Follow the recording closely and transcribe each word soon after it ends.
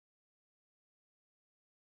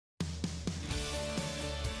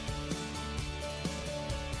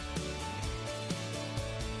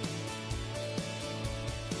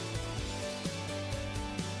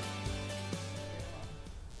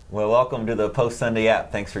Well, welcome to the Post Sunday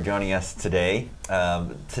app. Thanks for joining us today.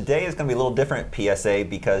 Today is going to be a little different PSA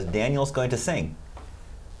because Daniel's going to sing.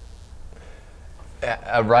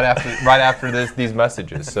 Right after these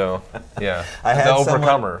messages. So, yeah, the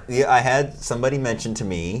overcomer. I had somebody mention to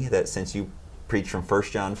me that since you preach from 1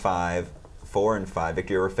 John 4 and 5,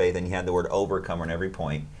 victory over faith, and you had the word overcomer in every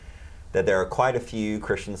point, that there are quite a few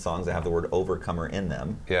Christian songs that have the word overcomer in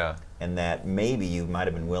them. Yeah. And that maybe you might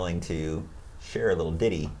have been willing to share a little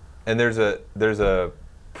ditty. And there's a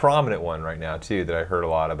prominent one right now too that I heard a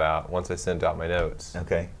lot about once I sent out my notes.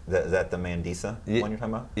 Okay. Is that the Mandisa one you're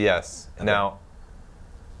talking about? Yes. Okay. Now,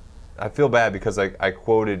 I feel bad because I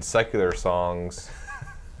quoted secular songs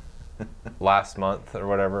last month or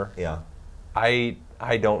whatever. Yeah. I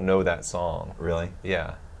don't know that song. Really?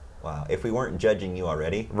 Yeah. Wow. If we weren't judging you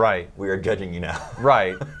already, right, we are judging you now.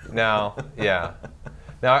 Right. Now, yeah.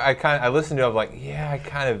 Now I listened to it, I'm like, yeah, I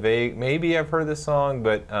kind of vague. Maybe I've heard this song,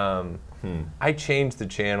 but I changed the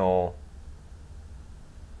channel.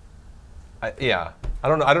 I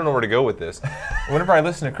don't know where to go with this. Whenever I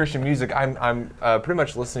listen to Christian music, I'm pretty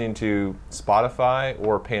much listening to Spotify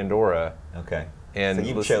or Pandora. Okay. And so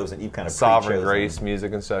you've kind of Sovereign Grace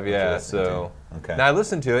music and stuff. Yeah. So okay. Now I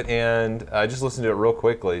listened to it, and I just listened to it real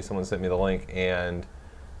quickly. Someone sent me the link, and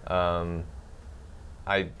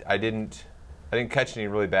I didn't catch any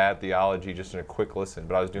really bad theology just in a quick listen,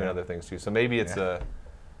 but I was doing other things too. So maybe it's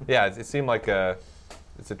it seemed like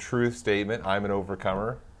it's a truth statement. I'm an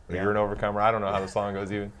overcomer. Or you're an overcomer. I don't know how the song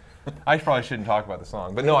goes even. I probably shouldn't talk about the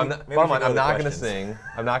song, but no, I'm not. Bottom line, I'm not going to sing.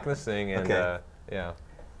 I'm not going to sing, and yeah.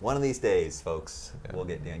 One of these days, folks, we'll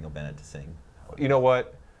get Daniel Bennett to sing. You know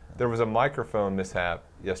what? There was a microphone mishap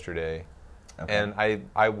yesterday, and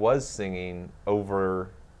I was singing over.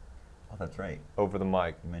 Oh, that's right. Over the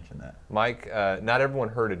mic. You mentioned that. Mike, not everyone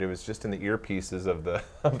heard it. It was just in the earpieces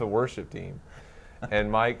of the worship team.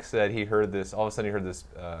 And Mike said he heard this. All of a sudden, he heard this.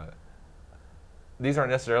 These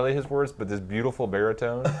aren't necessarily his words, but this beautiful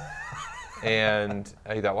baritone. And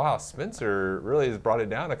he thought, wow, Spencer really has brought it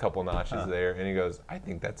down a couple notches there. And he goes, I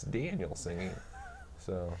think that's Daniel singing.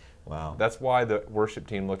 So wow, that's why the worship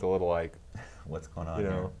team looked a little like, what's going on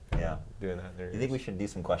here? Yeah, doing that there. You think we should do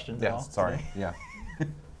some questions? Yeah, sorry. Yeah.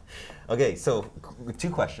 Okay, so 2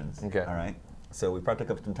 questions. Okay. All right. So we probably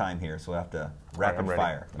took up some time here, so we'll have to rapid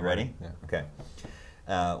fire. You ready? Yeah. Okay.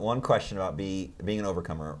 One question about being an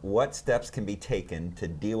overcomer. What steps can be taken to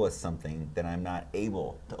deal with something that I'm not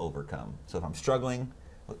able to overcome? So if I'm struggling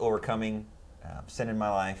with overcoming sin in my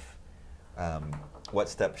life, what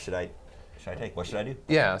steps should I take? What should I do?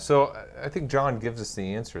 Yeah, so I think John gives us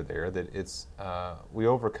the answer there, that it's we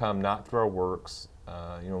overcome not through our works.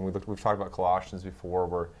 We've talked about Colossians before,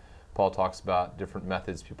 where Paul talks about different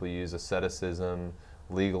methods people use: asceticism,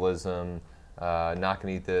 legalism, not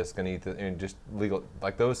going to eat this, going to eat this, and just legal.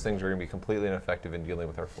 Like those things are going to be completely ineffective in dealing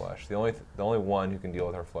with our flesh. The only one who can deal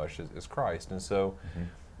with our flesh is Christ, and so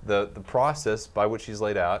the process by which He's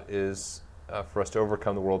laid out is for us to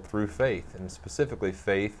overcome the world through faith, and specifically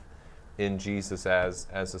faith in Jesus as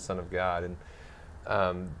the Son of God.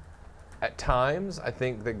 And at times, I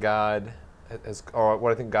think that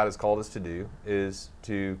what I think God has called us to do is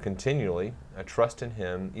to continually trust in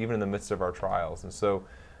Him, even in the midst of our trials. And so,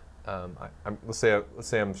 let's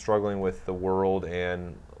say I'm struggling with the world,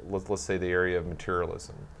 and let's say the area of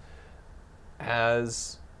materialism.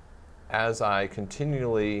 As I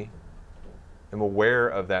continually am aware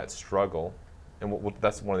of that struggle, and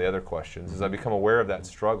that's one of the other questions, as I become aware of that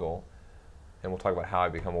struggle, and we'll talk about how I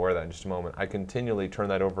become aware of that in just a moment, I continually turn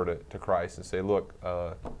that over to Christ and say, look,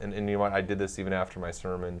 and you know what, I did this even after my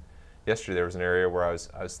sermon yesterday. There was an area where I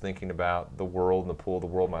was thinking about the world and the pool of the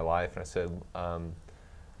world in my life, and I said,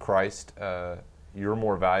 Christ, you're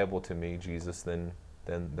more valuable to me, Jesus, than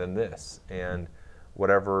this. And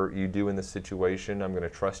whatever you do in this situation, I'm going to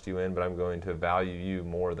trust you in, but I'm going to value you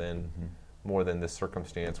more than this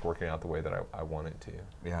circumstance working out the way that I want it to.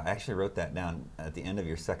 Yeah, I actually wrote that down at the end of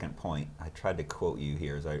your second point. I tried to quote you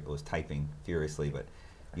here as I was typing furiously, but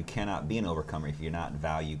you cannot be an overcomer if you not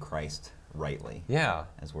value Christ rightly. Yeah.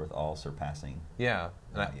 As worth all surpassing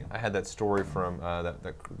value. I had that story from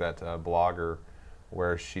that blogger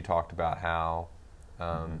where she talked about how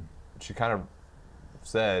she kind of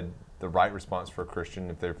said the right response for a Christian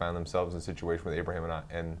if they found themselves in a situation with Abraham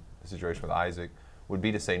and the situation with Isaac would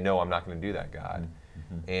be to say, no, I'm not going to do that, God.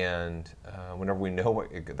 And whenever we know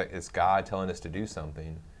it's God telling us to do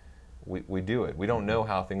something, we do it. We don't know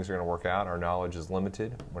how things are going to work out. Our knowledge is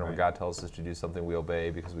limited. Whenever God tells us to do something, we obey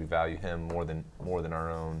because we value Him more than our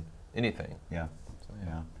own anything. Yeah.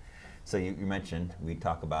 So you mentioned we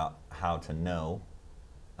talk about how to know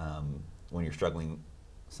when you're struggling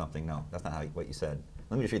something. No, that's not what you said.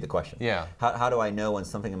 let me just read the question. Yeah. How do I know when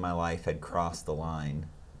something in my life had crossed the line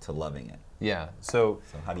to loving it? Yeah. So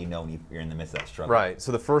how do you know when you're in the midst of that struggle? right.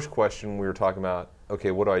 So the first question we were talking about,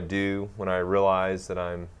 okay, what do I do when I realize that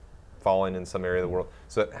I'm falling in some area of the world?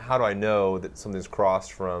 So how do I know that something's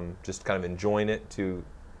crossed from just kind of enjoying it to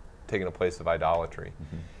taking a place of idolatry?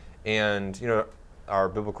 And our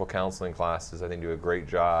biblical counseling classes, I think, do a great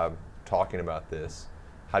job talking about this.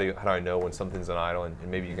 How do I know when something's an idol? And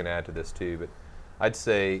maybe you can add to this too. But I'd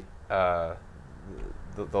say the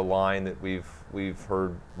line that we've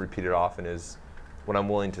heard repeated often is, when I'm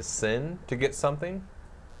willing to sin to get something,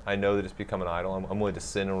 I know that it's become an idol. I'm willing to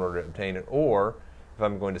sin in order to obtain it. Or if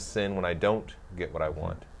I'm going to sin when I don't get what I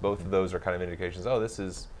want. Both of those are kind of indications, oh, this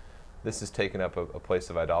is taking up a place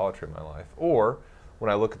of idolatry in my life. Or when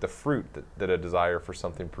I look at the fruit that a desire for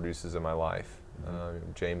something produces in my life.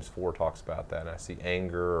 James 4 talks about that, and I see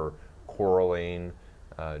anger or quarreling,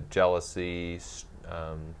 jealousy,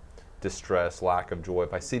 distress, lack of joy.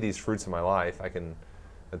 If I see these fruits in my life, I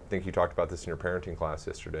think you talked about this in your parenting class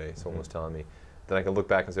yesterday, someone was telling me, then I can look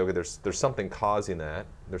back and say, okay, there's something causing that.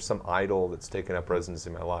 There's some idol that's taken up residence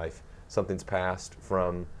in my life. Something's passed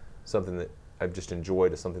from something that I've just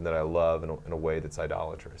enjoyed to something that I love in a way that's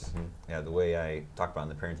idolatrous. Yeah, the way I talk about in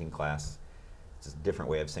the parenting class, it's a different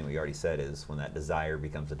way of saying what you already said, is when that desire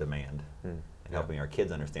becomes a demand. And helping our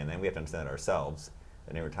kids understand that. And we have to understand that ourselves.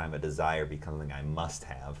 And every time a desire becomes something I must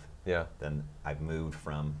have, then I've moved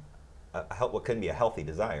from what couldn't be a healthy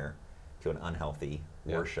desire to an unhealthy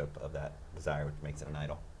worship of that desire, which makes it an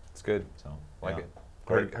idol. It's good. So like it.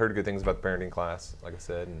 Heard good things about the parenting class, like I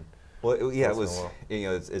said. And well, it was.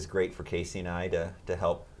 It's great for Casey and I to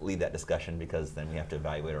help lead that discussion, because then we have to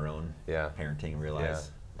evaluate our own parenting and realize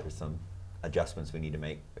there's some adjustments we need to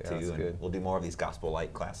make too. And good. we'll do more of these gospel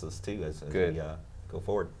light classes too as we go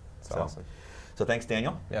forward. That's awesome. So thanks,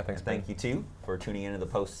 Daniel. Yeah, thanks. Thank you too for tuning into the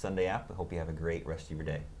Post Sunday app. I hope you have a great rest of your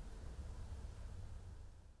day.